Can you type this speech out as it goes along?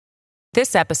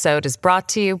This episode is brought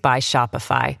to you by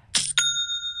Shopify.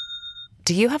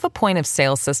 Do you have a point of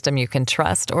sale system you can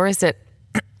trust, or is it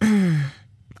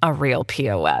a real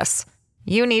POS?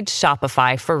 You need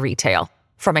Shopify for retail.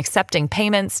 From accepting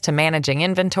payments to managing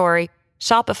inventory,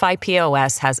 Shopify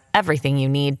POS has everything you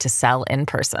need to sell in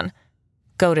person.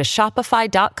 Go to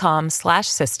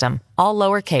shopify.com/system, all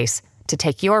lowercase, to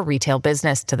take your retail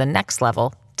business to the next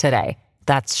level today.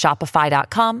 That's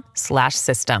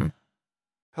shopify.com/system.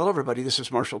 Hello, everybody. This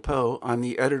is Marshall Poe. I'm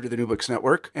the editor of the New Books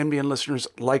Network. NBN listeners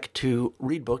like to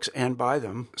read books and buy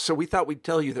them. So we thought we'd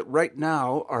tell you that right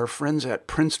now, our friends at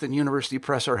Princeton University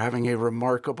Press are having a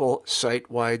remarkable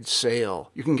site-wide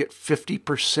sale. You can get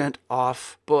 50%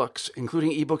 off books,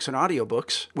 including ebooks and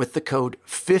audiobooks, with the code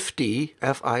 50,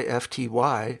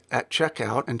 F-I-F-T-Y, at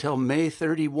checkout until May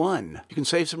 31. You can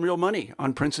save some real money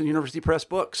on Princeton University Press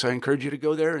books. I encourage you to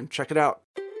go there and check it out.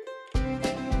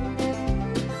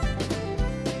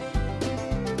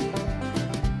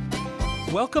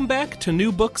 Welcome back to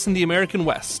New Books in the American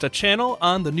West, a channel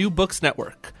on the New Books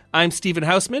Network. I'm Stephen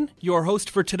Hausman, your host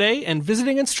for today and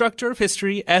visiting instructor of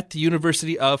history at the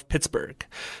University of Pittsburgh.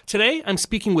 Today, I'm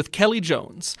speaking with Kelly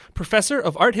Jones, professor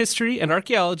of art history and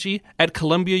archaeology at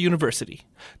Columbia University.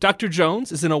 Dr.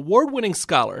 Jones is an award-winning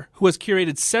scholar who has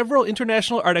curated several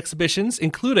international art exhibitions,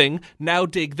 including Now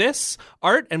Dig This,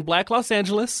 Art and Black Los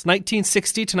Angeles,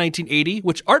 1960 to 1980,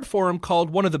 which Art Forum called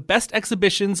one of the best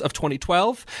exhibitions of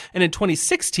 2012, and in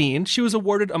 2016, she was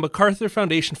awarded a MacArthur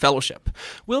Foundation Fellowship.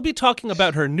 We'll be talking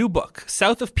about her new book,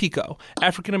 South of Pico,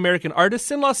 African-American Artists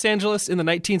in Los Angeles in the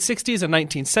 1960s and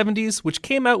 1970s, which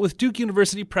came out with Duke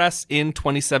University Press in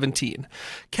 2017.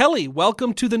 Kelly,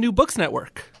 welcome to the New Books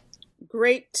Network.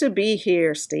 Great to be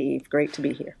here, Steve. Great to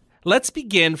be here. Let's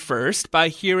begin first by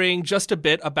hearing just a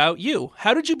bit about you.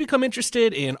 How did you become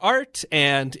interested in art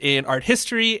and in art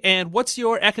history, and what's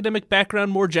your academic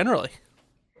background more generally?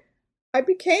 I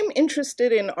became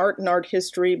interested in art and art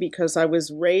history because I was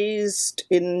raised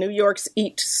in New York's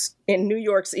East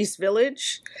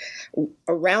Village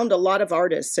around a lot of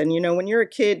artists. And, when you're a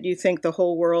kid, you think the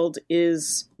whole world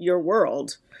is your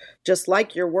world, just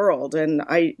like your world. And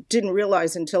I didn't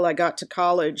realize until I got to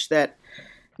college that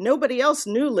nobody else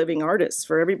knew living artists.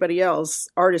 For everybody else,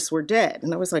 artists were dead.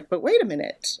 And I was like, but wait a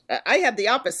minute. I had the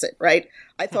opposite, right?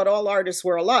 I thought all artists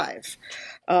were alive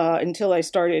until I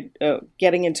started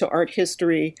getting into art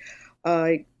history.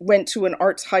 I went to an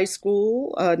arts high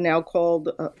school now called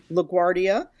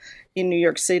LaGuardia in New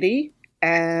York City.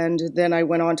 And then I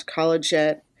went on to college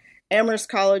at Amherst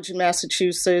College in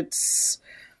Massachusetts,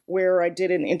 where I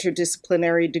did an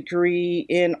interdisciplinary degree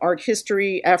in art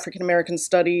history, African American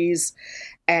studies,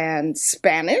 and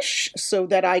Spanish, so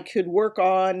that I could work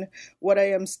on what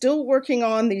I am still working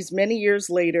on these many years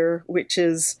later, which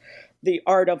is the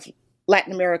art of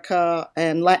Latin America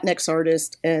and Latinx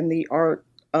artists and the art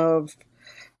of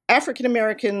African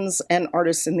Americans and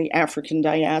artists in the African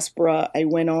diaspora. I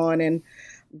went on and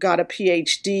got a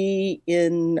PhD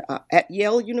at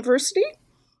Yale University.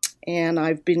 And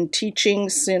I've been teaching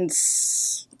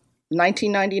since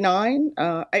 1999.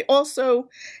 I also,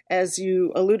 as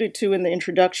you alluded to in the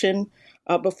introduction,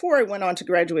 before I went on to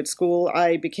graduate school,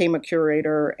 I became a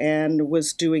curator and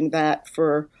was doing that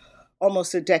for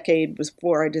almost a decade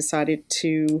before I decided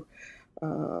to,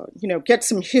 get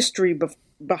some history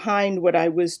behind what I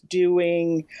was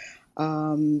doing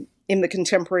in the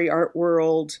contemporary art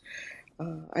world.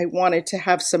 I wanted to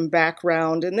have some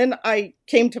background. And then I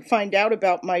came to find out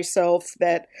about myself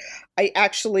that I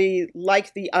actually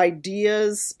liked the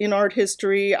ideas in art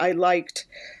history. I liked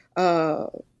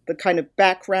the kind of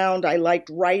background. I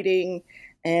liked writing.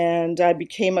 And I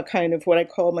became a kind of what I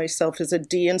call myself as a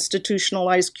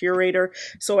deinstitutionalized curator.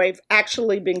 So I've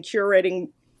actually been curating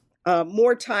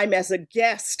more time as a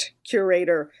guest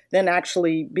curator than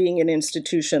actually being in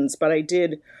institutions. But I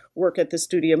did work at the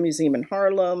Studio Museum in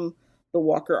Harlem, the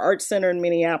Walker Art Center in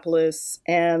Minneapolis,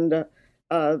 and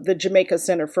the Jamaica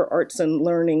Center for Arts and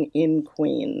Learning in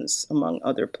Queens, among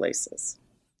other places.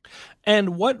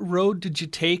 And what road did you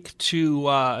take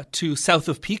to South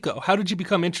of Pico? How did you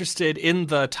become interested in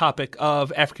the topic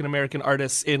of African American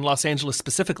artists in Los Angeles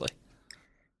specifically?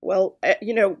 Well,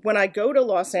 when I go to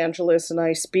Los Angeles and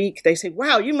I speak, they say,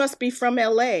 wow, you must be from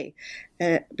LA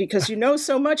because you know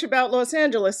so much about Los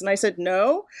Angeles. And I said,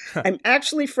 no, I'm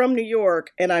actually from New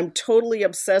York, and I'm totally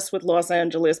obsessed with Los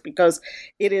Angeles because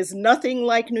it is nothing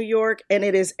like New York and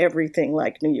it is everything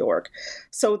like New York.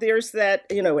 So there's that,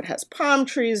 it has palm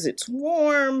trees, it's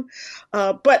warm,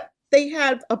 but they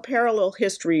have a parallel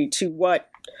history to what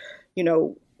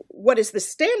is the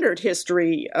standard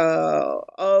history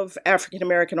of African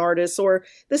American artists, or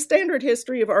the standard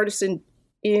history of artists in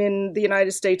in the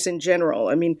United States in general.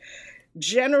 I mean,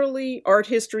 generally, art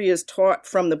history is taught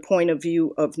from the point of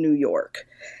view of New York.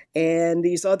 And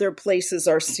these other places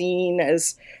are seen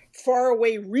as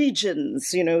faraway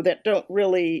regions, that don't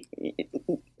really,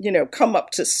 come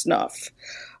up to snuff.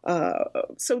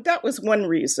 So that was one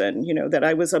reason, that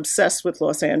I was obsessed with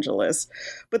Los Angeles.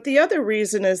 But the other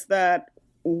reason is that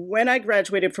when I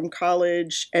graduated from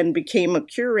college and became a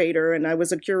curator, and I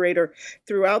was a curator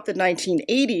throughout the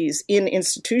 1980s in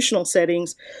institutional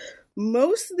settings,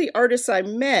 most of the artists I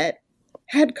met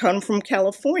had come from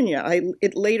California.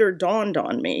 It later dawned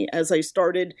on me as I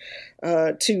started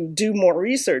to do more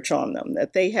research on them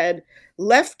that they had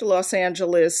left Los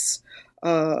Angeles.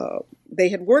 They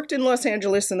had worked in Los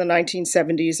Angeles in the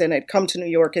 1970s and had come to New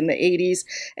York in the 80s.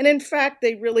 And in fact,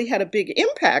 they really had a big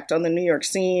impact on the New York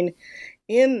scene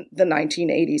in the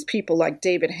 1980s. People like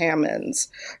David Hammons,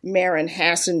 Marin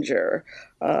Hassinger,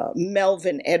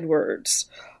 Melvin Edwards.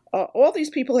 All these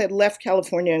people had left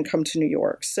California and come to New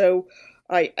York. So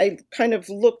I kind of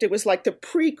looked, it was like the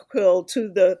prequel to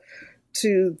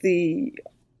the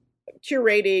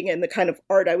curating and the kind of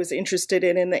art I was interested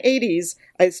in the 80s.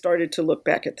 I started to look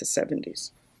back at the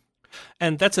 70s.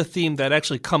 And that's a theme that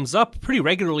actually comes up pretty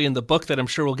regularly in the book that I'm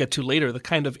sure we'll get to later, the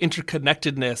kind of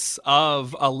interconnectedness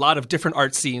of a lot of different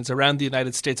art scenes around the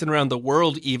United States and around the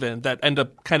world even that end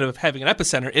up kind of having an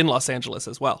epicenter in Los Angeles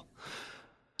as well.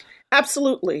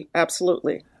 Absolutely.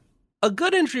 Absolutely. A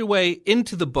good entryway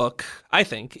into the book, I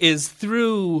think, is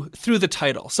through the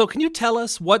title. So can you tell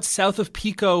us what South of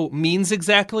Pico means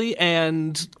exactly,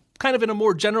 and kind of in a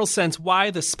more general sense,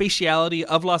 why the spatiality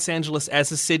of Los Angeles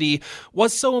as a city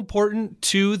was so important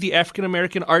to the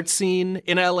African-American art scene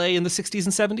in LA in the 60s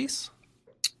and 70s?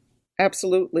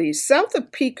 Absolutely. South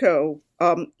of Pico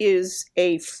is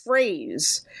a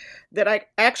phrase that I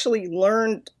actually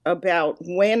learned about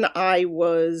when I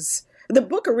was... The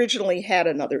book originally had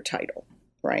another title,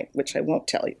 right, which I won't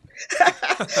tell you.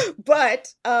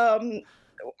 But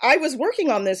I was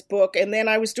working on this book, and then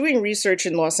I was doing research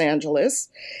in Los Angeles,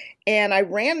 and I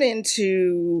ran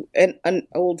into an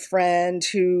old friend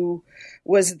who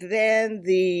was then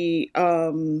the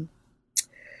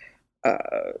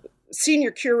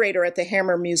senior curator at the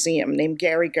Hammer Museum named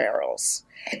Gary Garrels.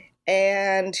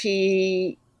 And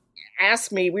he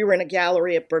asked me, we were in a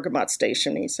gallery at Bergamot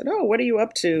Station. He said, "Oh, what are you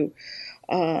up to?"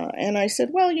 And I said,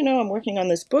 "Well, I'm working on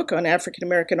this book on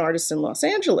African-American artists in Los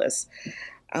Angeles."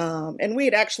 And we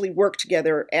had actually worked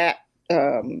together at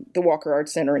the Walker Art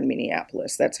Center in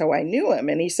Minneapolis. That's how I knew him.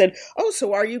 And he said, "Oh,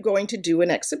 so are you going to do an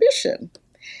exhibition?"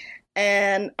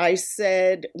 And I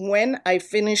said, "When I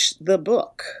finish the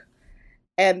book."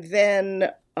 And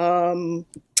then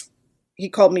he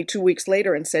called me 2 weeks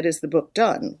later and said, "Is the book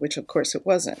done?" Which, of course, it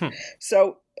wasn't.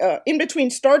 So in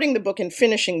between starting the book and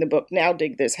finishing the book, Now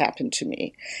Dig This happened to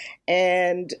me.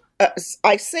 And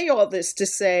I say all this to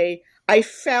say I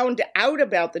found out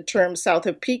about the term South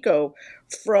of Pico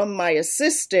from my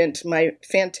assistant, my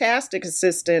fantastic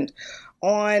assistant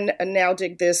on Now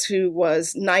Dig This, who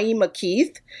was Naima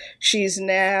Keith. She's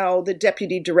now the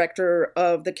deputy director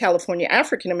of the California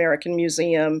African American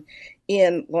Museum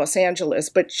in Los Angeles,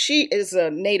 but she is a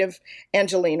native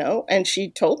Angelino, and she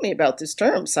told me about this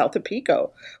term, South of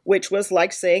Pico, which was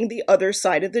like saying the other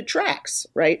side of the tracks,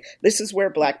 right? This is where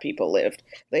Black people lived.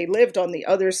 They lived on the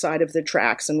other side of the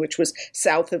tracks, and which was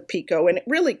South of Pico, and it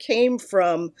really came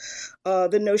from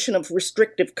the notion of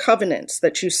restrictive covenants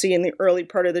that you see in the early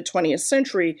part of the 20th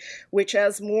century, which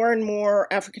as more and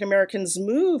more African Americans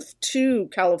moved to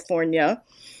California,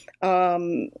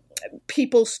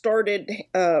 people started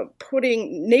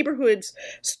neighborhoods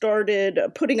started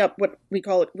putting up what we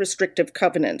call restrictive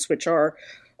covenants, which are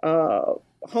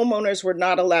homeowners were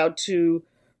not allowed to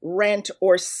rent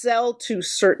or sell to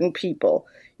certain people,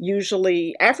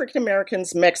 usually African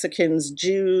Americans, Mexicans,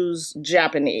 Jews,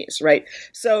 Japanese, right?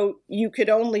 So you could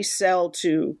only sell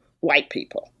to white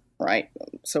people, right?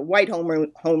 So white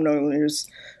homeowners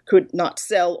could not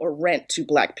sell or rent to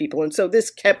Black people. And so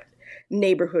this kept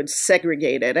neighborhoods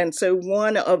segregated. And so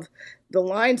one of the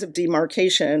lines of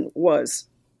demarcation was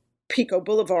Pico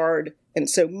Boulevard. And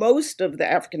so most of the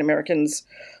African Americans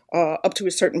up to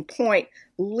a certain point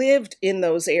lived in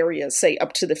those areas, say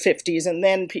up to the 50s. And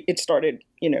then it started,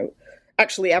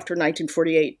 actually after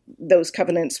 1948, those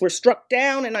covenants were struck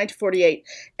down in 1948.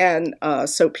 And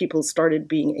so people started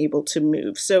being able to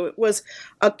move. So it was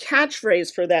a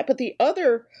catchphrase for that. But the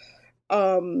other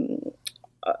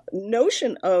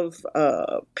notion of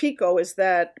Pico is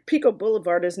that Pico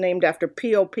Boulevard is named after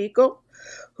Pio Pico,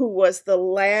 who was the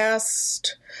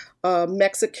last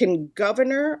Mexican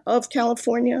governor of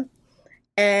California.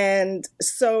 And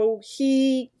so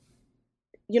he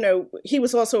he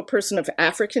was also a person of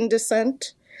African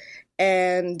descent.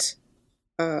 And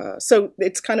so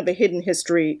it's kind of a hidden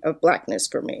history of Blackness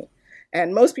for me.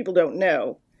 And most people don't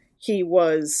know he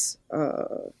was,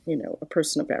 a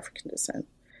person of African descent.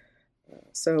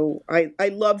 So I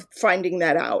loved finding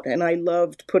that out, and I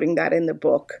loved putting that in the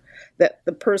book, that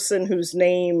the person whose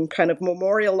name kind of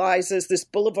memorializes this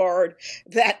boulevard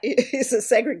that is a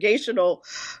segregational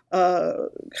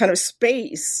kind of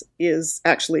space is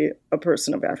actually a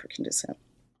person of African descent.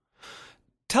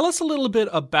 Tell us a little bit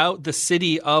about the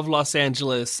city of Los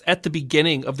Angeles at the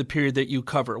beginning of the period that you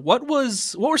cover. What were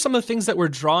some of the things that were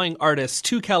drawing artists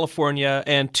to California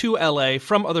and to LA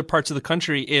from other parts of the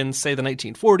country in, say, the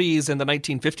 1940s and the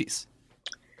 1950s?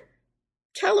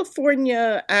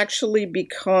 California actually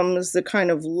becomes the kind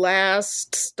of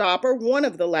last stop, or one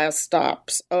of the last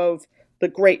stops, of the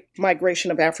great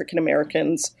migration of African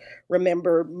Americans.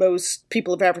 Remember, most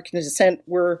people of African descent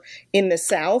were in the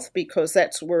South because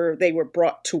that's where they were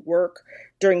brought to work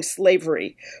during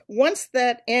slavery. Once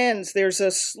that ends, there's a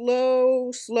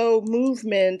slow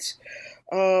movement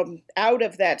out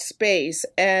of that space.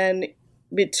 And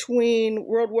between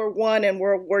World War I and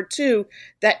World War II,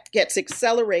 that gets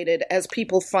accelerated as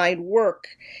people find work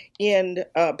in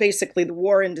basically the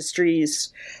war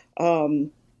industries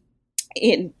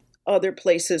in other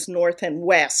places, north and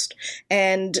west.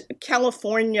 And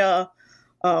California,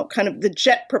 kind of the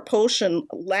Jet Propulsion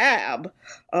Lab,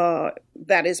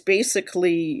 that is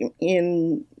basically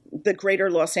in the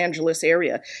greater Los Angeles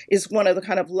area, is one of the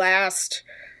kind of last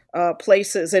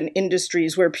places and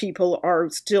industries where people are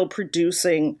still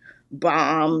producing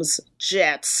bombs,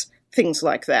 jets, things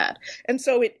like that. And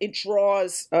so it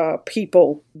draws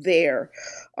people there.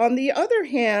 On the other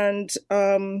hand,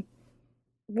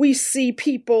 we see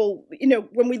people,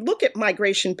 when we look at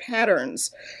migration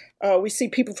patterns, we see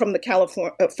people from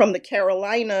the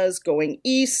Carolinas going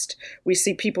east. We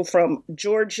see people from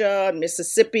Georgia and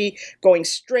Mississippi going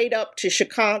straight up to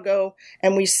Chicago.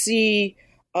 And we see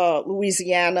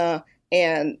Louisiana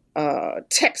and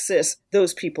Texas,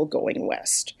 those people going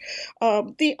west.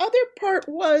 The other part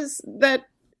was that,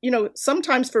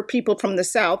 sometimes for people from the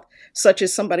South, such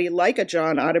as somebody like a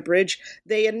John Otterbridge,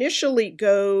 they initially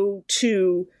go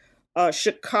to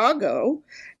Chicago.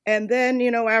 And then,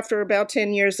 after about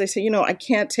 10 years, they say, I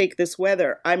can't take this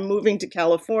weather. I'm moving to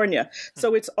California.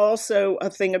 So it's also a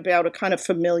thing about a kind of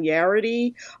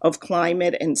familiarity of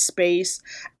climate and space.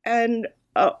 And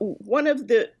one of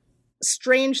the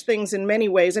strange things in many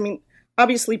ways,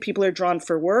 obviously people are drawn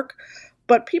for work,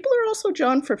 but people are also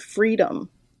drawn for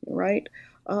freedom, right?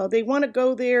 They want to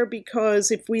go there because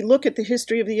if we look at the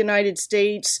history of the United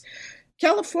States,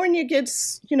 California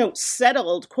gets,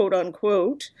 settled, quote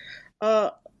unquote,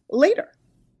 later,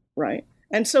 right?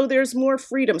 And so there's more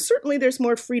freedom. Certainly there's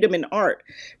more freedom in art.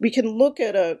 We can look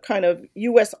at a kind of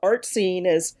U.S. art scene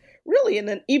as really,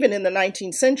 even in the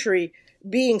 19th century,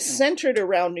 being centered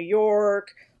around New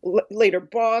York, later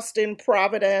Boston,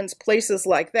 Providence, places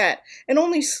like that, and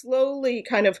only slowly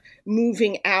kind of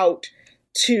moving out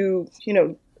to,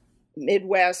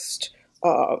 Midwest,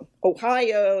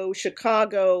 Ohio,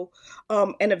 Chicago,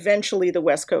 and eventually the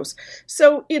West Coast.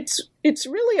 So it's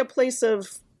really a place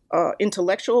of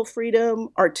intellectual freedom,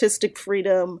 artistic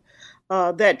freedom,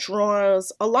 that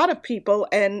draws a lot of people,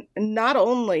 and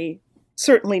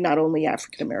certainly not only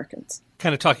African Americans.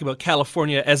 Kind of talking about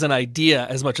California as an idea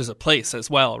as much as a place as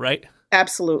well, right?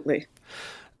 Absolutely.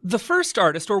 The first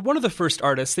artist, or one of the first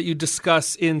artists that you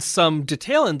discuss in some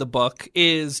detail in the book,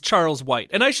 is Charles White.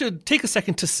 And I should take a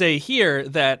second to say here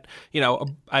that,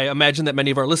 I imagine that many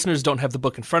of our listeners don't have the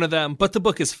book in front of them, but the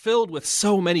book is filled with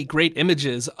so many great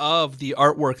images of the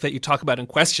artwork that you talk about in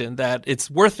question that it's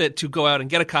worth it to go out and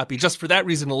get a copy just for that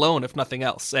reason alone, if nothing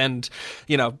else. And,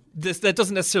 that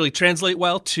doesn't necessarily translate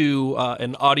well to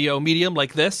an audio medium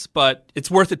like this, but it's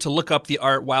worth it to look up the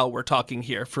art while we're talking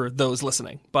here for those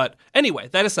listening. But anyway,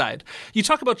 that aside, you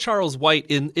talk about Charles White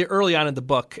early on in the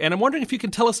book, and I'm wondering if you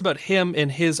can tell us about him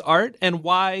and his art and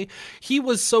why he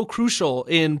was so crucial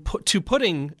to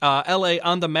putting LA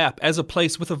on the map as a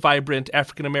place with a vibrant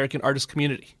African-American artist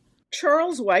community.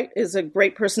 Charles White is a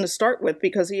great person to start with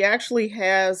because he actually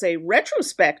has a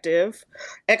retrospective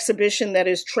exhibition that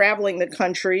is traveling the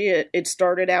country. It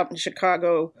started out in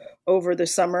Chicago over the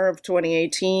summer of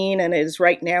 2018 and is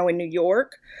right now in New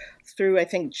York through, I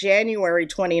think, January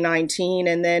 2019,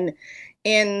 and then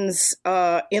ends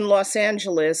in Los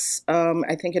Angeles.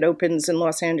 I think it opens in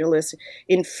Los Angeles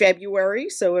in February.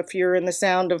 So if you're in the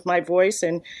sound of my voice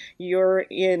and you're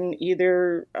in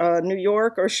either New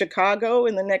York or Chicago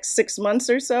in the next 6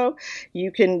 months or so,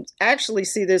 you can actually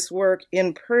see this work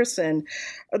in person.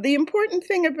 The important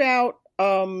thing about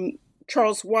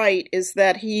Charles White is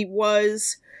that he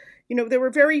was, there were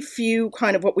very few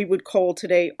kind of what we would call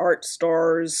today art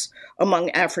stars among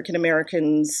African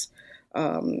Americans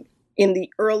in the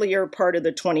earlier part of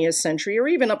the 20th century, or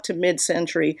even up to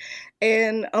mid-century.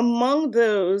 And among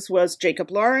those was Jacob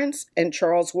Lawrence and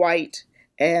Charles White,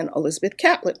 and Elizabeth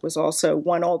Catlett was also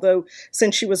one, although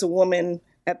since she was a woman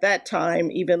at that time,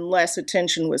 even less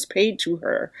attention was paid to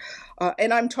her.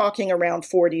 And I'm talking around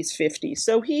 40s, 50s.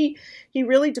 So he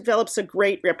really develops a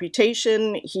great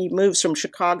reputation. He moves from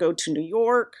Chicago to New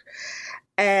York.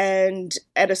 And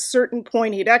at a certain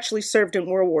point, he'd actually served in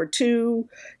World War II.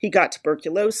 He got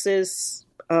tuberculosis.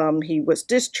 He was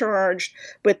discharged.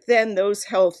 But then those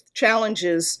health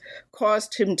challenges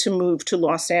caused him to move to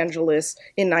Los Angeles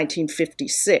in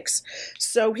 1956.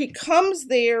 So he comes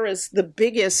there as the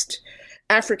biggest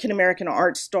African-American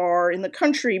art star in the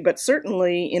country, but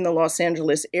certainly in the Los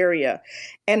Angeles area.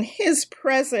 And his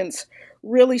presence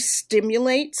really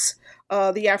stimulates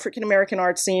the African-American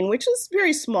art scene, which is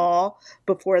very small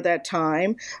before that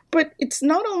time. But it's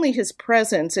not only his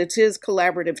presence, it's his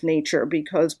collaborative nature,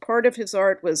 because part of his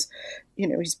art was,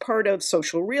 he's part of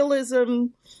social realism.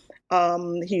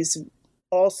 He's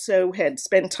also had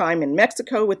spent time in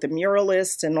Mexico with the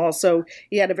muralists, and also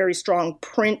he had a very strong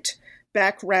print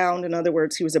background. In other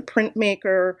words, he was a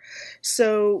printmaker.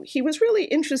 So he was really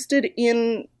interested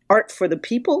in art for the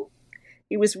people.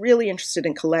 He was really interested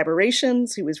in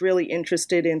collaborations. He was really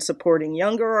interested in supporting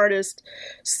younger artists,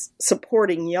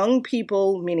 supporting young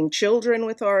people, meaning children,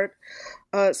 with art.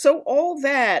 So all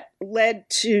that led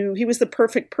to, he was the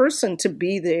perfect person to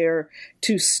be there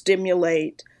to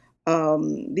stimulate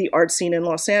the art scene in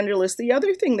Los Angeles. The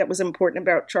other thing that was important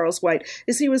about Charles White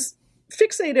is he was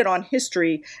fixated on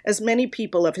history, as many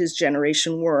people of his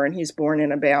generation were, and he's born in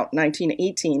about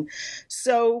 1918.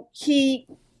 So he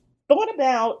thought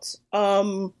about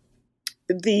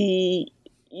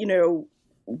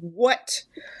what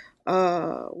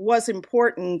was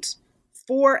important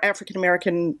for African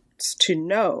Americans to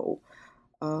know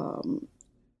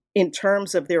in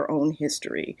terms of their own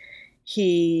history.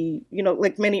 He,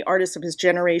 like many artists of his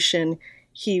generation,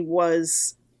 he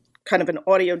was kind of an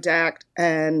autodidact,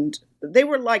 and they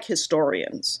were like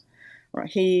historians. Right?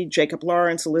 He, Jacob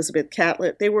Lawrence, Elizabeth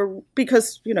Catlett, they were,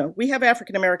 because, we have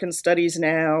African American studies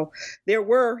now. There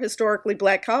were historically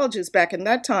Black colleges back in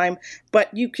that time, but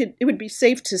it would be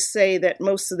safe to say that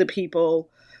most of the people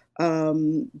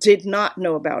did not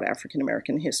know about African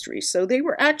American history. So they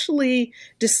were actually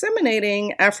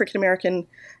disseminating African American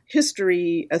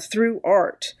history through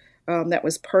art. That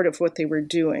was part of what they were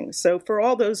doing. So for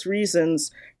all those reasons,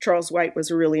 Charles White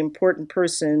was a really important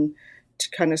person to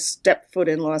kind of step foot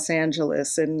in Los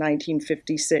Angeles in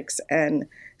 1956 and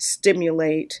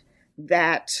stimulate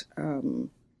that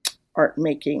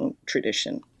art-making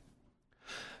tradition.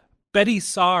 Betty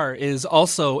Saar is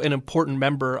also an important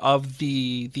member of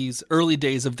these early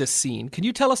days of this scene. Can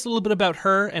you tell us a little bit about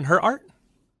her and her art?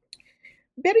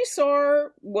 Betty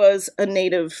Saar was a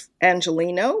native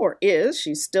Angelino, or is.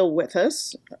 She's still with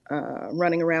us,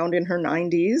 running around in her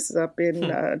 90s up in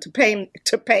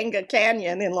Topanga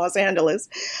Canyon in Los Angeles.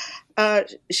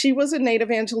 She was a native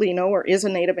Angelino, or is a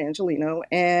native Angelino,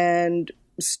 and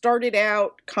started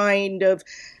out kind of,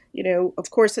 of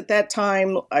course, at that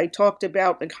time, I talked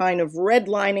about the kind of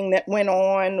redlining that went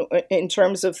on in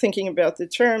terms of thinking about the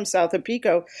term South of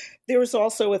Pico. There was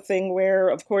also a thing where,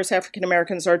 of course, African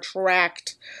Americans are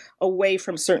tracked away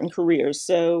from certain careers.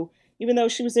 So even though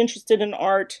she was interested in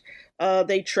art,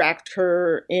 they tracked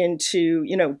her into,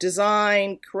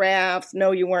 design, craft.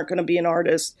 No, you weren't going to be an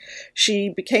artist. She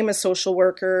became a social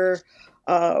worker,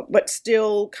 but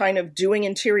still kind of doing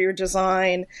interior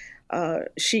design.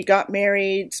 She got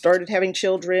married, started having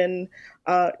children,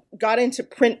 got into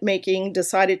printmaking,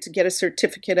 decided to get a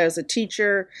certificate as a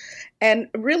teacher, and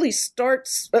really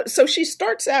so she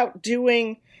starts out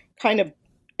doing kind of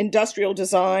industrial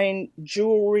design,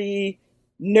 jewelry,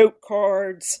 note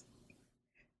cards,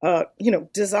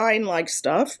 design-like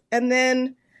stuff, and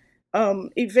then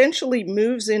eventually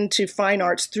moves into fine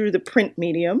arts through the print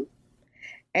medium,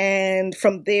 and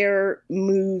from there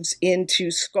moves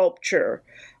into sculpture,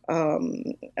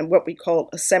 and what we call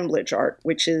assemblage art,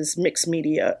 which is mixed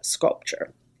media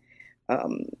sculpture.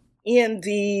 In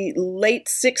the late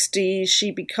 60s,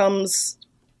 she becomes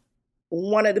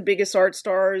one of the biggest art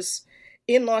stars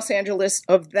in Los Angeles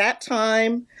of that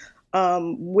time,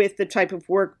 with the type of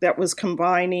work that was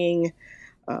combining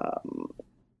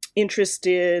interest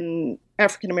in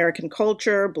African-American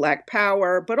culture, Black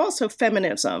power, but also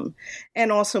feminism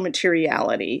and also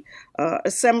materiality.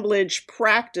 Assemblage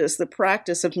practice, the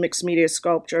practice of mixed media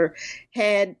sculpture,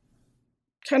 had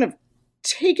kind of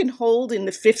taken hold in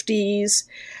the 50s,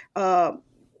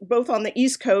 both on the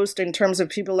East Coast in terms of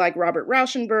people like Robert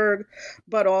Rauschenberg,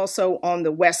 but also on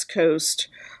the West Coast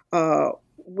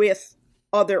with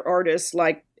other artists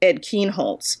like Ed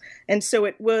Kienholz. And so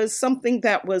it was something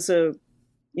that was a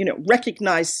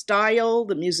recognized style.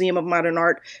 The Museum of Modern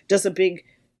Art does a big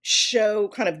show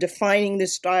kind of defining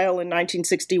this style in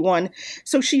 1961.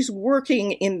 So she's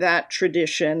working in that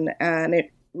tradition, and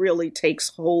it really takes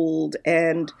hold.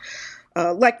 And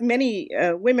like many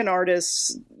women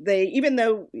artists, even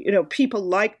though people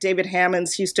like David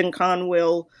Hammons, Houston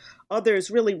Conwell,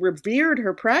 others really revered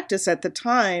her practice at the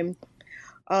time,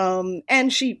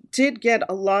 and she did get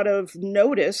a lot of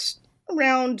notice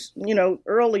around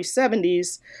early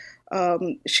 70s.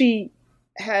 She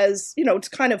has it's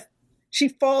kind of, she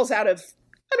falls out of,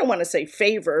 I don't want to say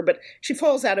favor, but she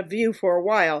falls out of view for a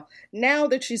while. Now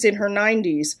that she's in her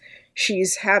 90s,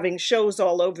 she's having shows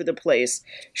all over the place.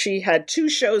 She had 2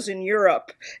 shows in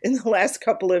Europe in the last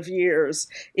couple of years,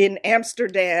 in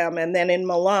Amsterdam and then in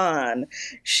Milan.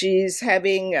 She's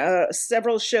having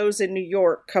several shows in New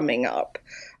York coming up.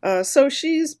 So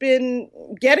she's been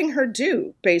getting her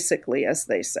due, basically, as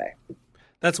they say.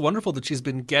 That's wonderful that she's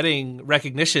been getting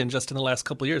recognition just in the last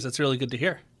couple of years. That's really good to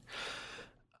hear.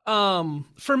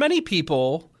 For many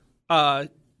people,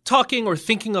 talking or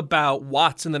thinking about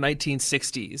Watts in the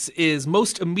 1960s is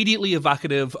most immediately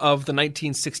evocative of the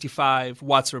 1965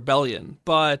 Watts Rebellion.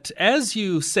 But as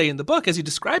you say in the book, as you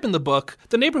describe in the book,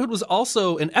 the neighborhood was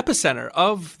also an epicenter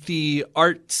of the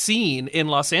art scene in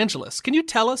Los Angeles. Can you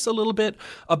tell us a little bit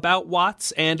about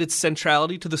Watts and its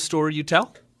centrality to the story you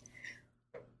tell?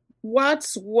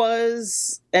 Watts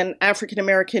was an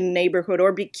African-American neighborhood,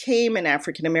 or became an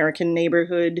African-American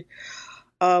neighborhood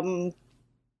in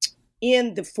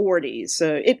the 40s.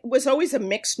 It was always a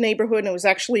mixed neighborhood, and it was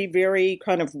actually very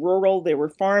kind of rural. There were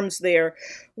farms there.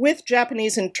 With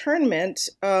Japanese internment,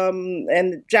 and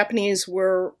the Japanese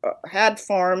had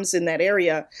farms in that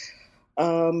area,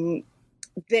 obviously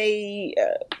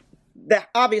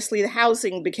the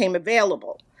housing became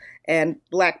available. And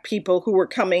Black people who were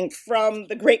coming from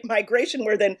the Great Migration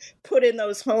were then put in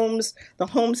those homes. The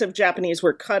homes of Japanese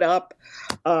were cut up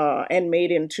and made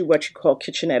into what you call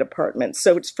kitchenette apartments.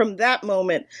 So it's from that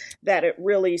moment that it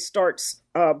really starts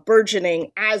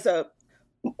burgeoning as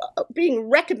being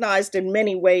recognized in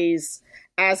many ways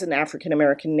as an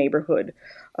African-American neighborhood.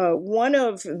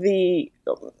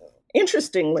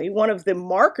 Interestingly, one of the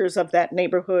markers of that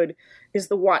neighborhood is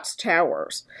the Watts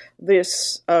Towers,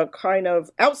 this kind of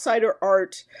outsider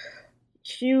art,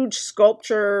 huge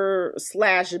sculpture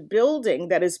 / building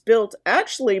that is built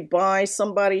actually by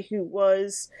somebody who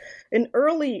was an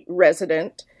early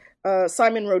resident,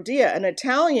 Simon Rodia, an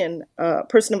Italian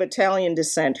person of Italian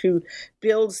descent, who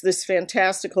builds this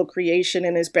fantastical creation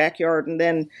in his backyard and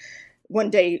then one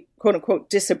day, quote unquote,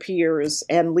 disappears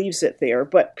and leaves it there.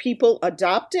 But people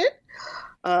adopt it.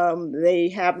 They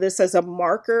have this as a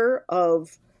marker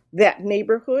of that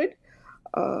neighborhood.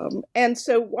 And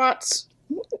so Watts,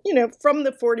 from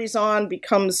the 40s on,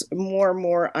 becomes more and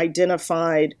more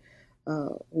identified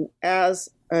as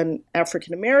an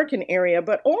African-American area,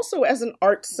 but also as an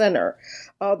art center.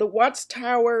 The Watts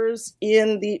Towers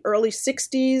in the early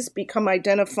 60s become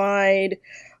identified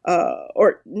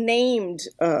or named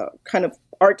kind of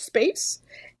art space.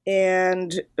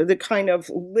 And the kind of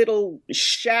little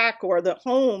shack or the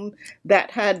home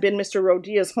that had been Mr.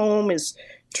 Rodia's home is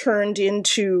turned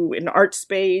into an art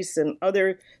space, and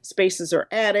other spaces are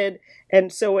added.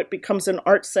 And so it becomes an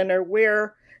art center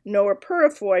where Noah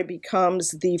Purifoy becomes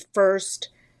the first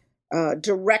formal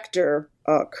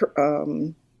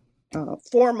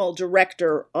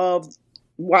director of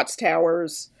Watts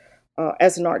Towers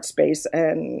as an art space,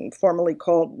 and formally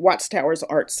called Watts Towers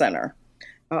Art Center.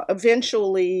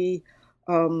 Eventually,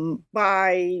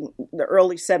 by the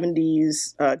early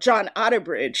 70s, John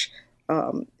Otterbridge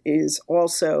is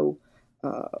also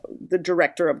the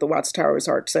director of the Watts Towers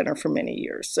Art Center for many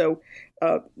years. So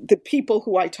the people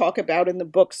who I talk about in the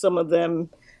book, some of them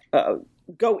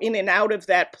go in and out of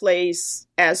that place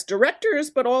as directors,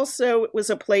 but also it was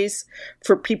a place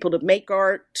for people to make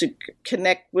art, to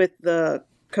connect with the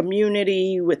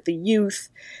community, with the youth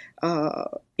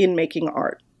in making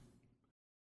art.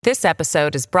 This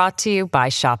episode is brought to you by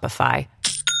Shopify.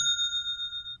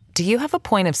 Do you have a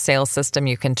point of sale system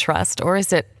you can trust, or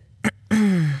is it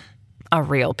a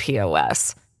real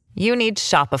POS? You need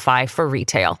Shopify for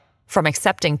retail. From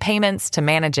accepting payments to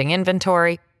managing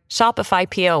inventory, Shopify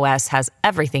POS has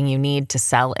everything you need to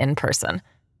sell in person.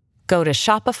 Go to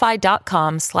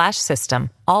shopify.com/system,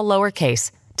 all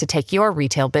lowercase, to take your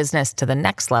retail business to the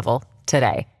next level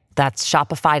today. That's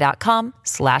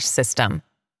shopify.com/system.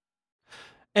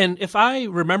 And if I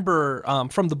remember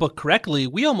from the book correctly,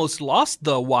 we almost lost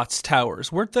the Watts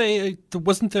Towers, weren't they?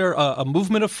 Wasn't there a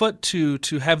movement afoot to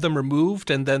have them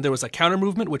removed, and then there was a counter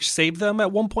movement which saved them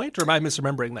at one point? Or am I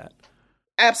misremembering that?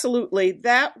 Absolutely,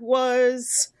 that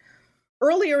was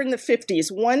earlier in the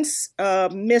 50s. Once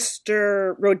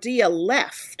Mr. Rodilla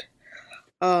left,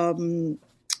 and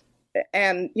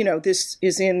this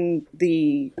is in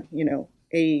the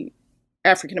a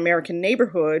African-American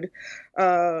neighborhood,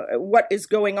 what is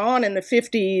going on in the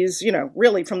 50s,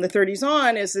 really from the 30s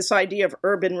on, is this idea of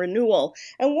urban renewal.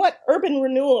 And what urban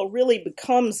renewal really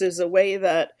becomes is a way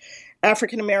that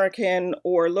African-American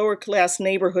or lower class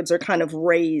neighborhoods are kind of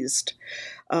raised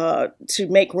to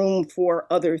make room for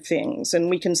other things. And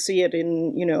we can see it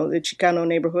in, the Chicano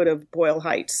neighborhood of Boyle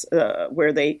Heights,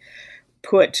 where they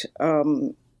put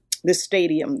the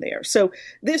stadium there. So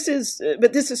this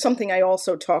is something I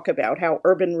also talk about, how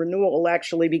urban renewal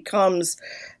actually becomes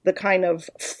the kind of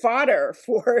fodder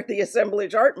for the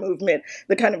assemblage art movement,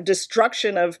 the kind of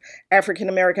destruction of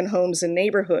African-American homes and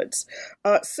neighborhoods.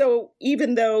 So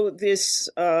even though this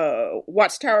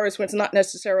Watts Towers was not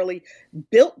necessarily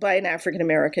built by an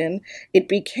African-American,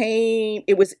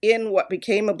 it was in what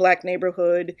became a Black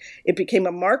neighborhood. It became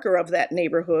a marker of that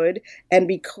neighborhood. And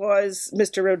because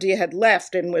Mr. Rodilla had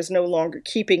left and was no longer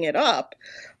keeping it up,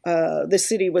 the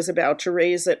city was about to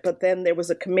raise it, but then there was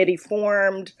a committee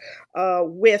formed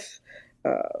with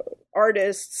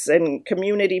artists and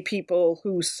community people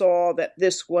who saw that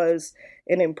this was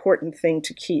an important thing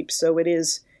to keep. So it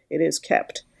is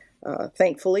kept,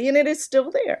 thankfully, and it is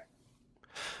still there.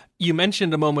 You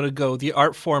mentioned a moment ago the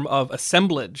art form of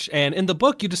assemblage, and in the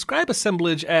book you describe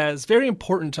assemblage as very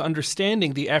important to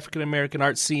understanding the African-American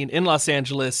art scene in Los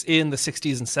Angeles in the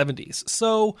 60s and 70s.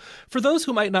 So for those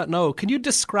who might not know, can you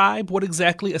describe what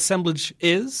exactly assemblage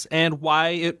is and why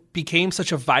it became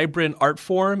such a vibrant art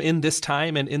form in this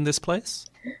time and in this place?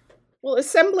 Well,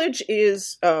 assemblage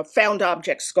is found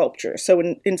object sculpture. So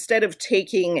instead of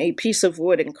taking a piece of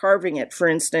wood and carving it, for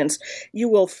instance, you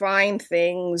will find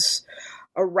things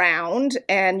around,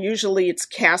 and usually it's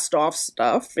cast off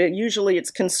stuff. Usually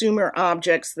it's consumer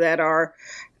objects that are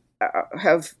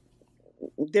have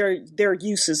their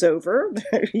use is over,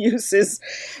 their use is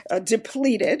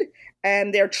depleted,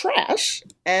 and they're trash.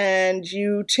 And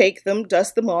you take them,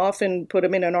 dust them off, and put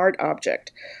them in an art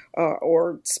object,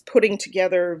 or putting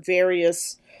together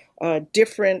various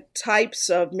different types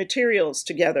of materials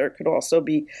together could also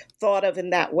be thought of in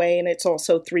that way. And it's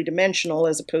also three-dimensional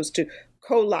as opposed to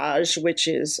collage, which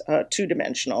is a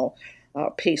two-dimensional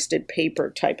pasted paper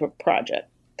type of project.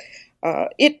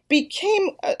 It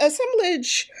became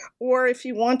assemblage, or if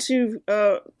you want to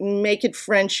make it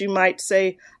French, you might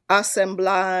say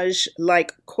assemblage,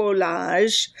 like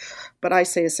collage, but I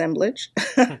say assemblage.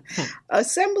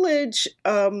 Assemblage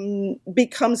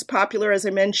becomes popular, as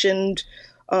I mentioned,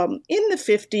 in the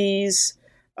 50s,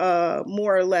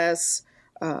 more or less,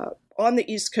 on the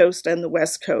East Coast and the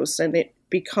West Coast, and it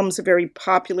becomes a very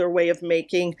popular way of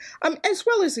making, as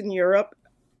well as in Europe.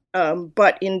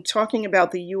 But in talking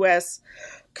about the U.S.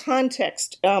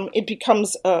 context, it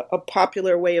becomes a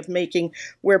popular way of making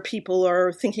where people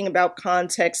are thinking about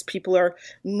context. People are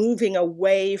moving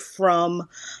away from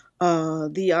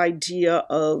the idea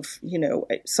of,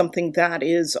 something that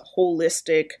is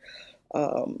holistic,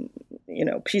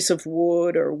 piece of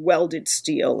wood or welded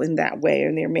steel in that way.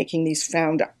 And they're making these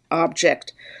found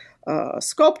object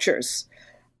sculptures.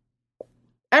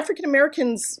 African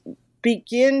Americans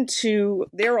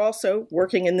they're also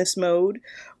working in this mode.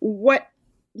 What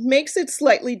makes it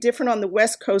slightly different on the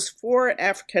West Coast for an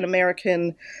African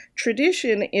American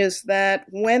tradition is that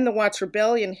when the Watts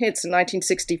Rebellion hits in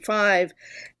 1965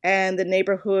 and the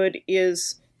neighborhood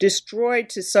is destroyed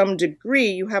to some degree,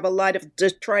 you have a lot of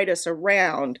detritus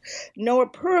around. Noah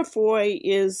Purifoy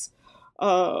is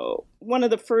one of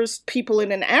the first people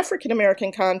in an African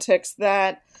American context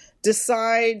that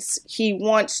decides he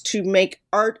wants to make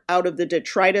art out of the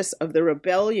detritus of the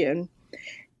rebellion.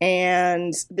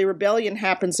 And the rebellion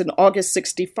happens in August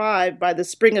 65. By the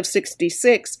spring of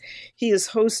 66, he is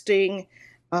hosting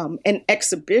an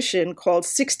exhibition called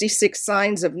 66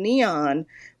 Signs of Neon,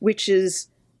 which is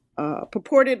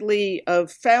purportedly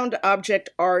of found object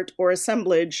art or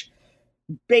assemblage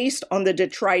based on the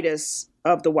detritus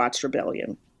of the Watts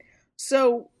Rebellion.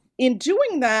 So in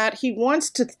doing that, he wants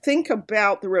to think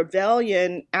about the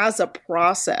rebellion as a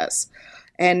process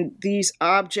and these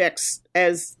objects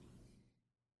as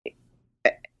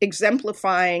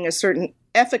exemplifying a certain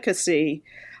efficacy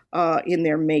in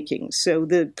their making. So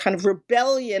the kind of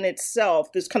rebellion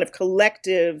itself, this kind of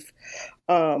collective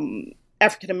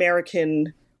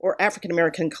African-American or African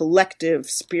American collective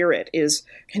spirit is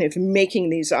kind of making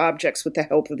these objects with the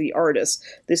help of the artists.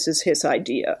 This is his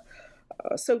idea.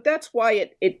 So that's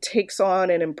why it takes on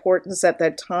an importance at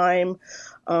that time.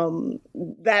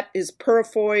 That is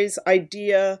Purifoy's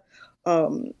idea.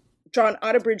 John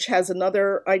Otterbridge has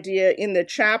another idea in the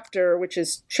chapter, which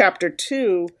is chapter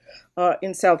 2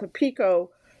 in South of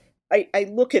Pico. I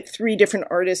look at 3 different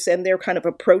artists and their kind of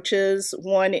approaches.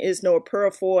 One is Noah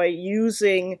Purifoy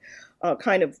using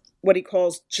kind of what he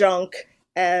calls junk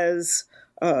as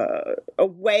a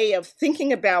way of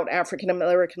thinking about African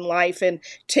American life and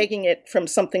taking it from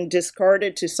something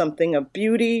discarded to something of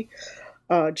beauty.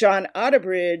 John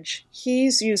Otterbridge,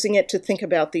 he's using it to think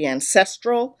about the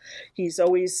ancestral. He's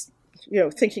always,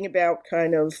 thinking about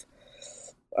kind of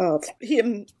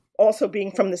him also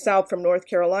being from the South, from North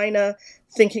Carolina,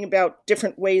 thinking about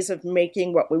different ways of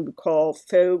making what we would call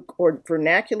folk or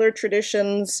vernacular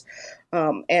traditions,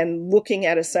 and looking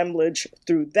at assemblage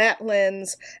through that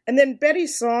lens. And then Betty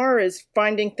Saar is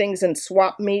finding things in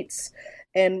swap meets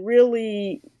and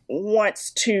really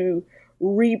wants to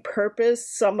repurpose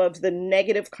some of the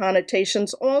negative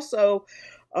connotations also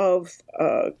of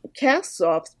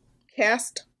cast-offs,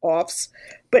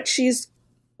 but she's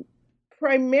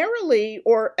primarily,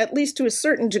 or at least to a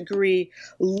certain degree,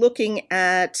 looking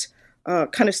at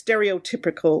kind of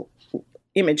stereotypical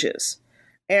images.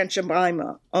 Aunt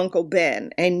Jemima, Uncle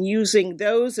Ben, and using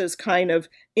those as kind of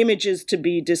images to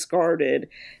be discarded,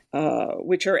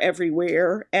 which are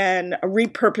everywhere, and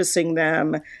repurposing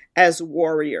them as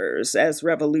warriors, as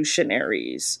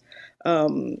revolutionaries.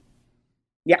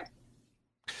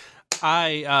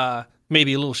 I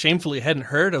maybe a little shamefully hadn't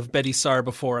heard of Betty Saar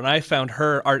before, and I found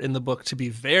her art in the book to be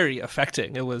very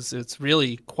affecting. It's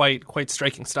really quite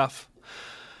striking stuff.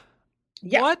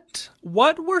 Yeah.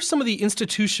 What were some of the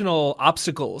institutional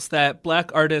obstacles that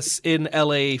Black artists in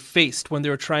LA faced when they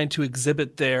were trying to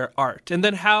exhibit their art? And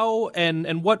then how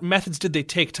and what methods did they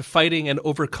take to fighting and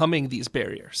overcoming these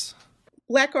barriers?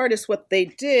 Black artists, what they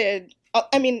did,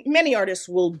 many artists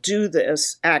will do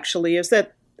this actually, is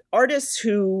that artists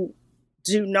who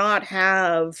do not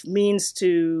have means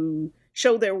to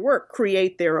show their work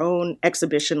create their own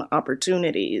exhibition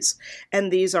opportunities.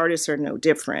 And these artists are no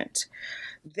different.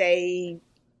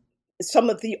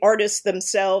 Some of the artists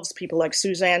themselves, people like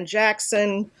Suzanne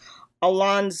Jackson,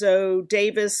 Alonzo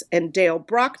Davis, and Dale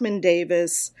Brockman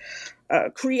Davis,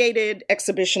 created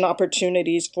exhibition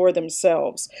opportunities for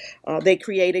themselves. They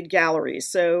created galleries.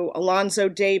 So Alonzo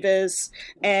Davis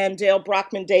and Dale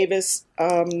Brockman Davis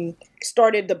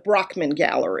started the Brockman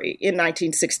Gallery in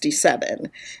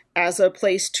 1967 as a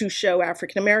place to show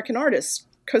African American artists.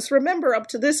 Because remember, up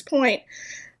to this point,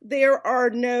 there are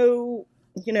no,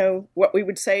 what we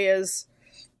would say is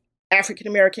African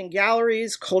American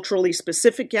galleries, culturally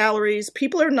specific galleries.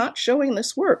 People are not showing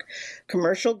this work.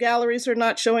 Commercial galleries are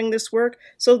not showing this work.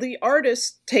 So the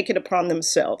artists take it upon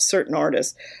themselves, certain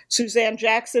artists. Suzanne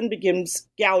Jackson begins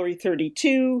Gallery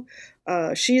 32.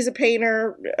 She's a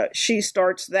painter. She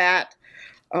starts that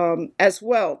as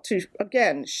well to,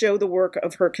 again, show the work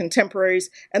of her contemporaries.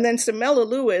 And then Samela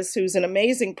Lewis, who's an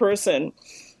amazing person,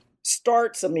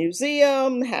 starts a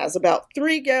museum, has about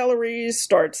 3 galleries,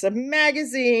 starts a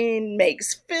magazine,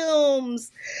 makes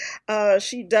films.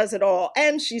 She does it all,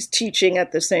 and she's teaching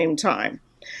at the same time.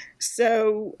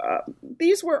 So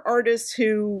these were artists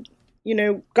who,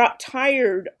 got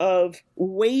tired of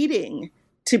waiting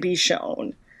to be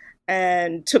shown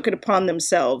and took it upon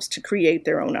themselves to create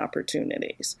their own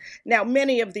opportunities. Now,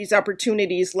 many of these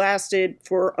opportunities lasted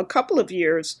for a couple of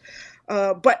years,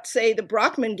 but say the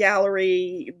Brockman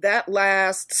Gallery, that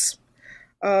lasts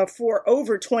for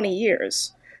over 20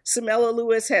 years. Samela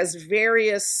Lewis has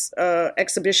various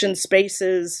exhibition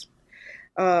spaces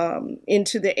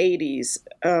into the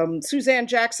 80s. Suzanne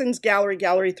Jackson's Gallery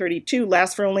 32,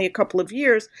 lasts for only a couple of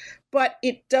years, but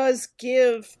it does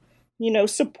give,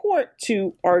 support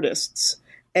to artists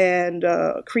and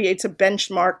creates a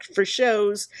benchmark for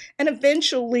shows, and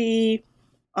eventually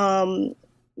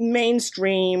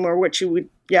mainstream, or what you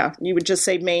would just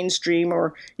say mainstream,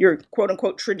 or your quote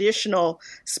unquote traditional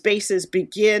spaces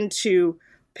begin to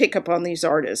pick up on these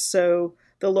artists. So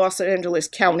the Los Angeles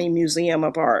County Museum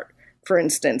of Art, for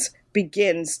instance,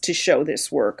 begins to show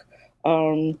this work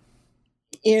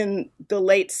in the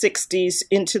late 60s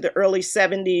into the early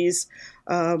 70s.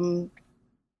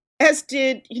 As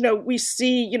did, we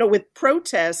see, with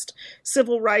protest,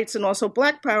 civil rights, and also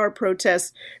Black Power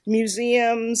protests,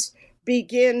 museums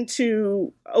begin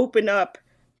to open up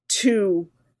to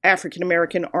African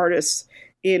American artists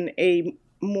in a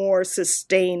more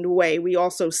sustained way. We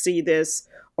also see this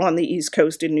on the East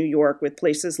Coast in New York with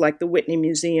places like the Whitney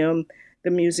Museum,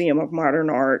 the Museum of Modern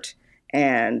Art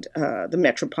and the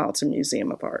Metropolitan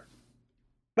Museum of Art.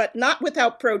 But not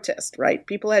without protest, right?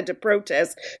 People had to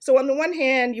protest. So on the one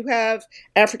hand, you have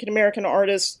African-American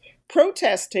artists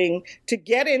protesting to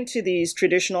get into these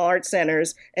traditional art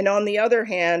centers. And on the other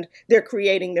hand, they're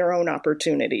creating their own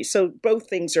opportunities. So both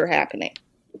things are happening.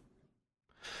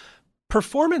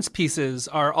 Performance pieces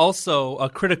are also a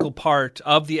critical part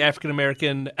of the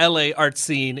African-American LA art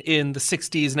scene in the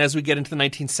 60s and as we get into the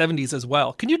 1970s as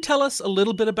well. Can you tell us a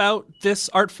little bit about this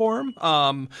art form?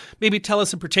 Maybe tell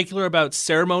us in particular about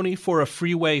Ceremony for a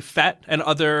Freeway Fete and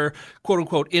other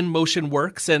quote-unquote in-motion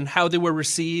works and how they were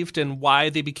received and why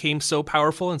they became so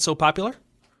powerful and so popular?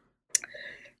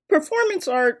 Performance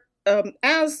art,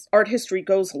 as art history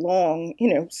goes along,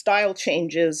 style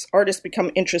changes, artists become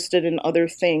interested in other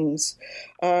things.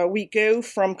 We go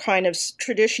from kind of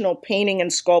traditional painting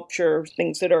and sculpture,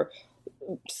 things that are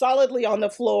solidly on the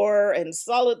floor and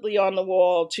solidly on the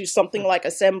wall, to something like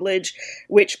assemblage,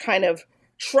 which kind of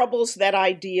troubles that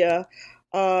idea,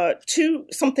 to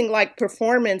something like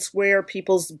performance, where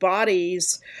people's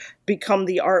bodies become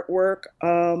the artwork.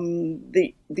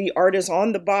 The art is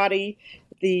on the body.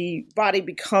 The body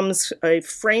becomes a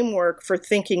framework for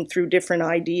thinking through different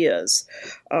ideas,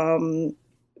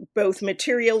 both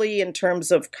materially in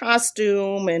terms of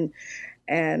costume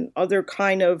and other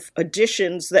kind of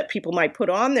additions that people might put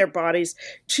on their bodies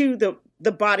to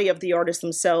the body of the artist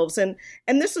themselves. And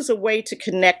this is a way to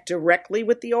connect directly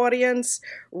with the audience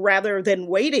rather than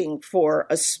waiting for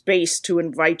a space to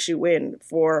invite you in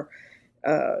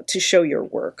to show your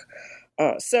work.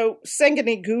 So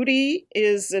Sengene Ngudi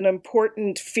is an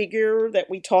important figure that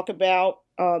we talk about,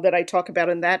 that I talk about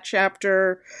in that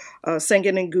chapter.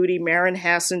 Sengene Ngudi, Marion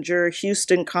Hassinger,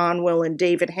 Houston Conwell, and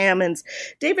David Hammonds.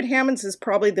 David Hammonds is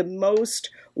probably the most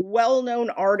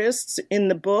well-known artist in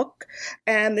the book.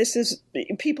 And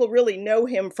people really know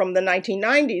him from the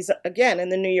 1990s, again, in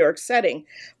the New York setting.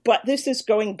 But this is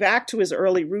going back to his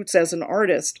early roots as an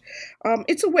artist.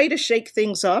 It's a way to shake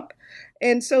things up.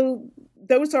 And so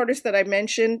those artists that I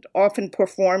mentioned often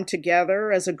performed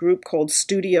together as a group called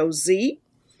Studio Z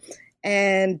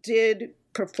and did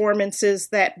performances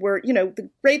that were, the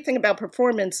great thing about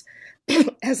performance,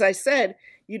 as I said,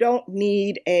 you don't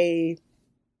need a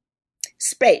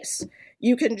space.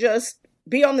 You can just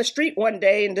be on the street one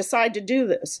day and decide to do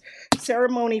this.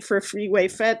 Ceremony for Freeway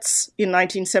Fetes in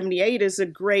 1978 is a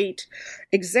great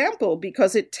example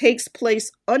because it takes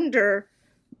place under,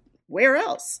 where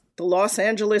else? The Los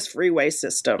Angeles freeway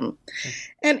system.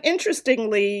 And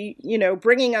interestingly,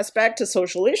 bringing us back to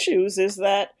social issues is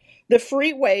that the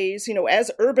freeways, as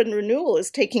urban renewal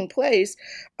is taking place,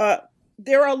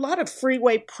 there are a lot of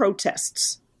freeway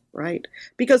protests, right?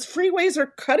 Because freeways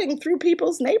are cutting through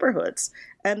people's neighborhoods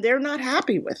and they're not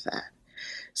happy with that.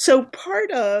 So part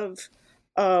of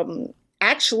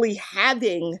actually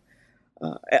having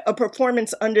a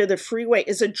performance under the freeway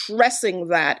is addressing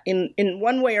that in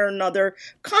one way or another,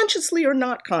 consciously or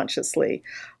not consciously.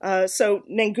 So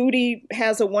Ngudi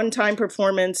has a one-time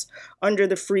performance under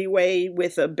the freeway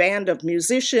with a band of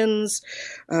musicians.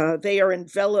 They are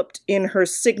enveloped in her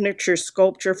signature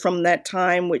sculpture from that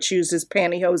time, which uses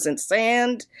pantyhose and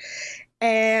sand.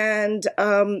 And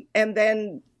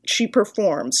then she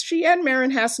performs. She and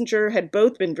Marion Hassinger had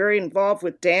both been very involved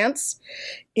with dance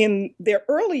in their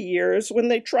early years. When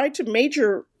they tried to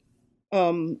major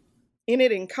in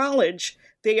it in college,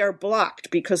 they are blocked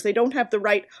because they don't have the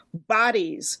right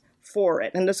bodies for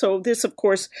it. And so this, of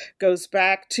course, goes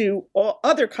back to all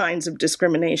other kinds of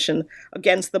discrimination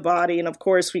against the body. And of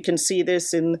course, we can see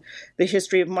this in the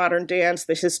history of modern dance,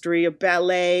 the history of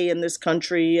ballet in this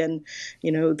country, and,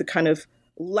 the kind of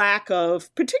lack of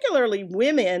particularly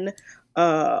women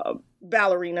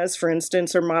ballerinas, for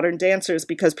instance, or modern dancers,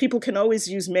 because people can always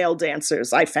use male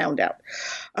dancers, I found out.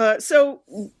 So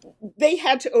they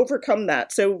had to overcome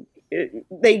that. So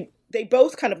they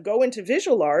both kind of go into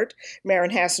visual art,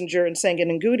 Marion Hassinger and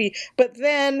Sengene Ngudi, but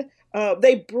then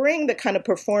they bring the kind of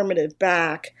performative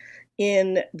back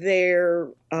in their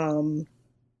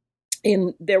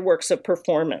works of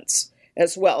performance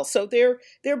as well. So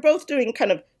they're both doing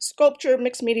kind of sculpture,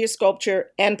 mixed media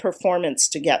sculpture, and performance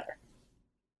together.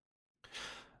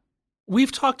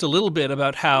 We've talked a little bit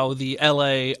about how the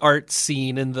LA art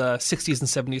scene in the 60s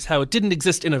and 70s, how it didn't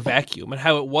exist in a vacuum and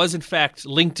how it was in fact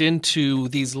linked into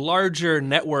these larger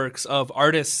networks of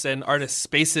artists and artist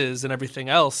spaces and everything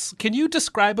else. Can you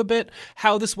describe a bit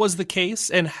how this was the case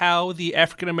and how the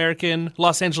African-American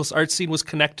Los Angeles art scene was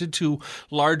connected to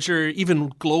larger,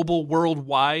 even global,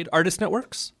 worldwide artist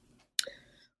networks?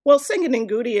 Well, Sengene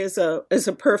Ngudi is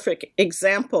a perfect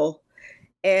example,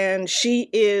 and she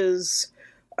is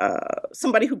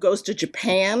somebody who goes to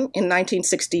Japan in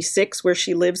 1966, where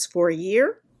she lives for a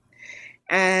year,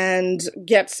 and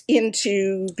gets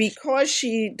into, because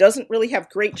she doesn't really have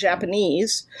great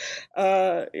Japanese,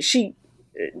 she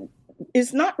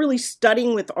is not really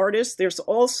studying with artists. There's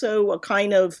also a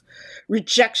kind of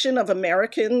rejection of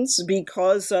Americans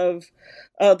because of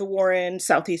the war in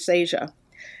Southeast Asia.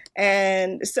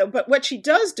 And so, but what she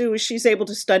does do is she's able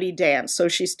to study dance. So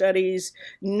she studies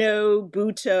No,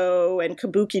 Buto, and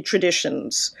Kabuki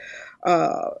traditions.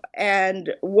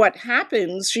 And what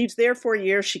happens, she's there for a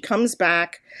year, she comes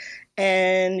back,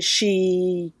 and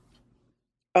she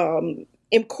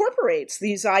incorporates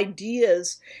these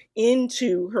ideas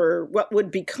into her, what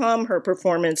would become her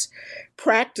performance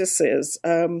practices.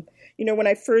 When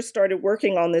I first started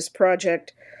working on this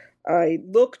project, I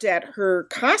looked at her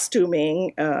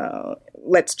costuming,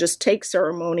 Let's Just Take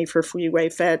Ceremony for Freeway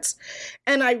Fets,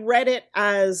 and I read it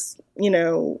as,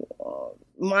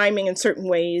 miming in certain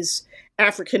ways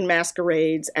African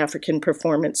masquerades, African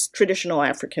performance, traditional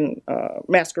African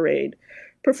masquerade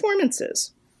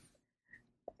performances.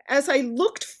 As I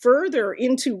looked further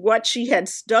into what she had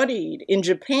studied in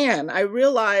Japan, I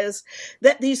realized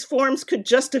that these forms could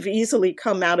just have easily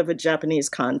come out of a Japanese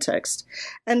context.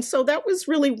 And so that was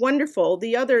really wonderful.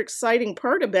 The other exciting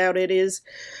part about it is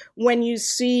when you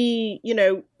see,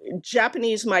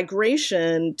 Japanese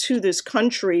migration to this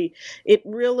country, it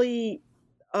really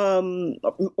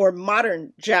or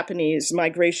modern Japanese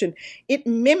migration, it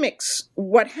mimics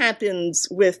what happens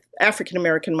with African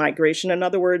American migration. In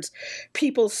other words,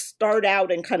 people start out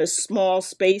in kind of small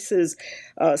spaces,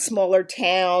 smaller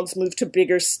towns, move to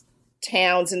bigger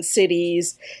towns and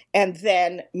cities, and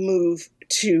then move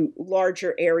to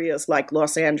larger areas like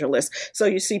Los Angeles. So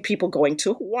you see people going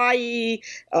to Hawaii,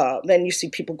 then you see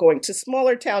people going to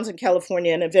smaller towns in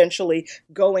California, and eventually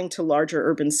going to larger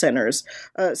urban centers.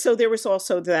 So there was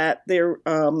also that there,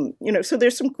 so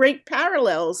there's some great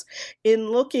parallels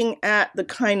in looking at the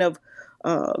kind of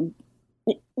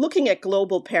looking at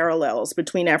global parallels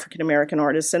between African-American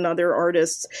artists and other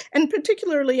artists, and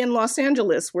particularly in Los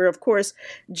Angeles, where, of course,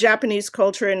 Japanese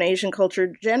culture and Asian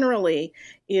culture generally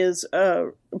is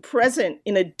present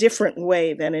in a different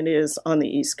way than it is on the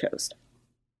East Coast.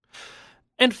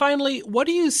 And finally, what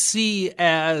do you see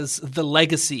as the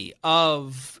legacy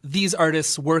of these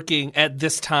artists working at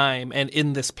this time and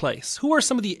in this place? Who are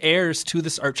some of the heirs to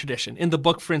this art tradition? In the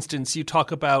book, for instance, you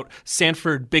talk about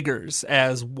Sanford Biggers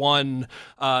as one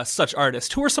such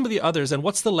artist. Who are some of the others, and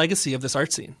what's the legacy of this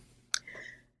art scene?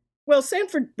 Well,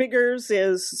 Sanford Biggers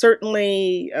is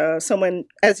certainly someone,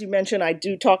 as you mentioned, I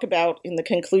do talk about in the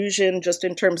conclusion, just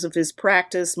in terms of his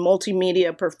practice,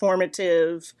 multimedia,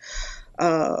 performative,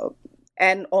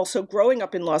 and also growing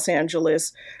up in Los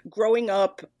Angeles. Growing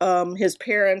up, his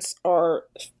parents are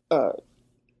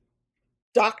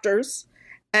doctors.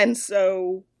 And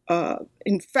so,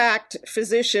 in fact,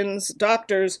 physicians,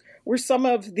 doctors were some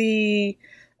of the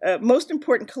most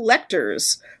important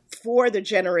collectors for the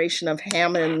generation of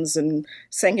Hammonds and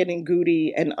Sengen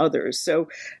Ngudi and others. So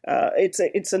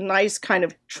it's a nice kind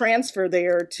of transfer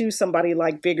there to somebody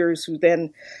like Biggers, who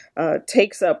then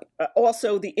takes up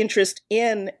also the interest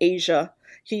in Asia.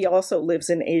 He also lives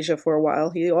in Asia for a while.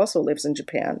 He also lives in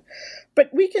Japan. But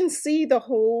we can see the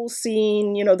whole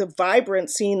scene, the vibrant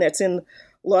scene that's in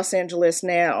Los Angeles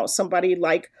now. Somebody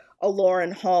like a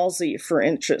Lauren Halsey, for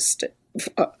interest.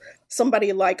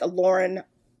 Somebody like a Lauren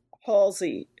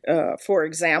Halsey, for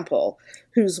example,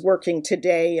 who's working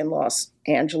today in Los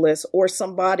Angeles, or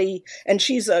somebody, and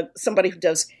she's somebody who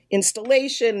does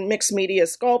installation, mixed media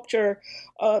sculpture.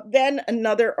 Then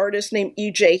another artist named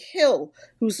E.J. Hill,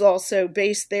 who's also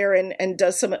based there and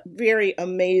does some very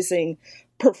amazing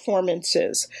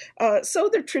performances. So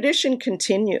the tradition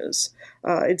continues.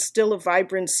 It's still a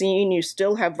vibrant scene. You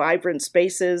still have vibrant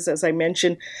spaces. As I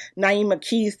mentioned, Naima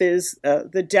Keith is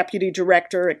the deputy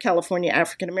director at California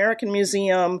African American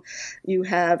Museum. You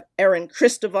have Erin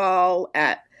Cristoval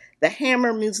at the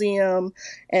Hammer Museum.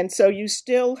 And so you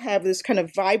still have this kind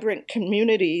of vibrant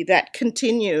community that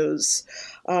continues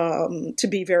to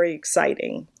be very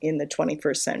exciting in the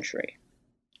 21st century.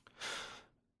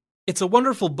 It's a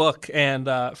wonderful book, and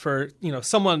for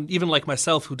someone even like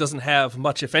myself who doesn't have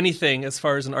much, if anything, as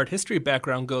far as an art history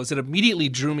background goes, it immediately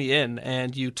drew me in.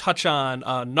 And you touch on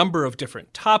a number of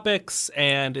different topics,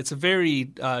 and it's a very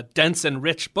dense and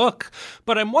rich book.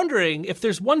 But I'm wondering if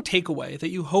there's one takeaway that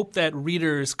you hope that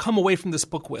readers come away from this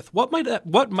book with. What might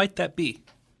that be?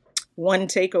 One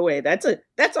takeaway.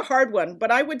 That's a hard one,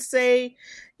 but I would say,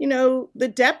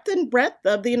 the depth and breadth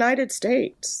of the United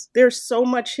States. There's so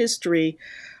much history.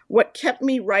 what kept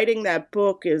me writing that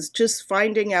book is just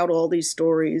finding out all these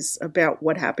stories about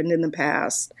what happened in the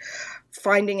past,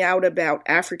 finding out about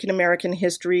African American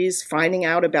histories, finding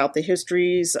out about the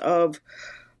histories of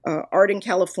art in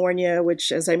California,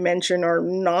 which, as I mentioned, are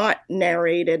not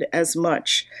narrated as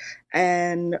much,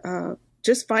 and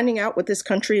just finding out what this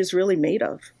country is really made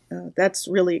of. That's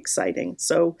really exciting.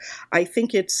 So I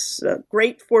think it's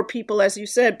great for people, as you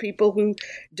said, people who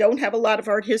don't have a lot of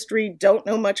art history, don't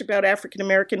know much about African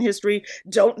American history,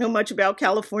 don't know much about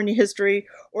California history,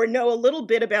 or know a little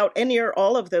bit about any or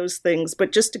all of those things,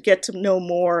 but just to get to know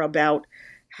more about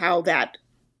how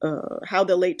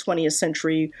the late 20th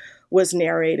century was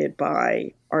narrated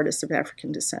by artists of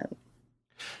African descent.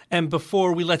 And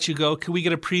before we let you go, can we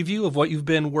get a preview of what you've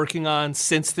been working on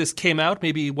since this came out?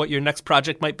 Maybe what your next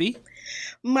project might be?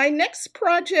 My next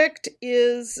project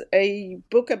is a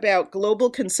book about global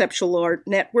conceptual art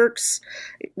networks.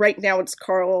 Right now it's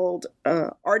called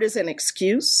Art as an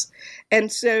Excuse.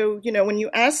 And so, when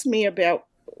you ask me about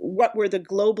what were the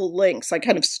global links, I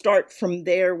kind of start from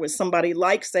there with somebody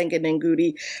like Sengen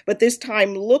Ngugi, but this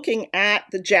time looking at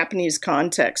the Japanese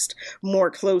context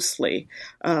more closely,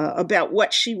 about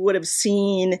what she would have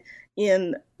seen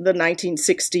in the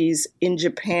 1960s in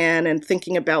Japan and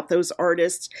thinking about those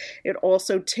artists. It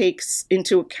also takes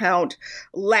into account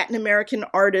Latin American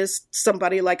artists,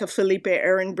 somebody like a Felipe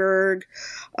Ehrenberg,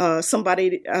 and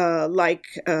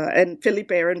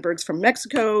Felipe Ehrenberg's from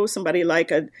Mexico, somebody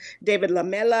like a David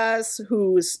Lamelas,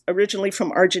 who's originally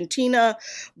from Argentina,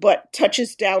 but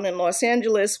touches down in Los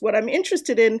Angeles. What I'm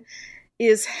interested in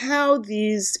is how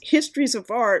these histories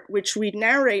of art, which we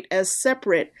narrate as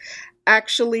separate,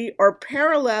 actually are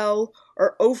parallel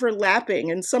or overlapping.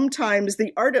 And sometimes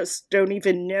the artists don't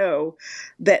even know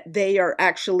that they are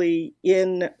actually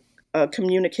in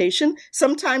communication.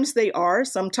 Sometimes they are,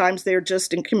 sometimes they're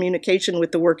just in communication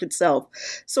with the work itself.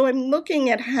 So I'm looking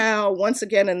at how, once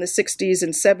again, in the 60s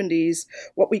and 70s,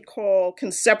 what we call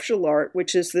conceptual art,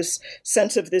 which is this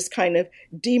sense of this kind of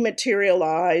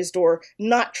dematerialized or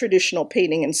not traditional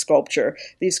painting and sculpture,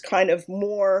 these kind of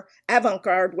more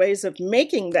avant-garde ways of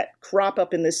making that crop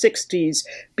up in the 60s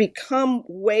become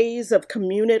ways of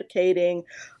communicating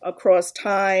across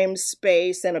time,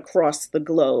 space, and across the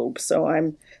globe.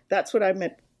 So that's what I'm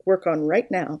at work on right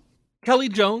now. Kelly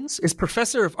Jones is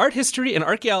professor of art history and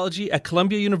archaeology at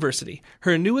Columbia University.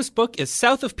 Her newest book is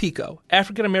South of Pico,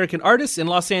 African American Artists in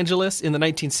Los Angeles in the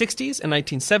 1960s and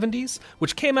 1970s,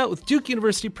 which came out with Duke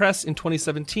University Press in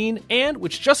 2017 and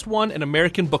which just won an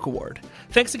American Book Award.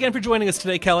 Thanks again for joining us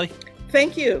today, Kelly.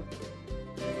 Thank you.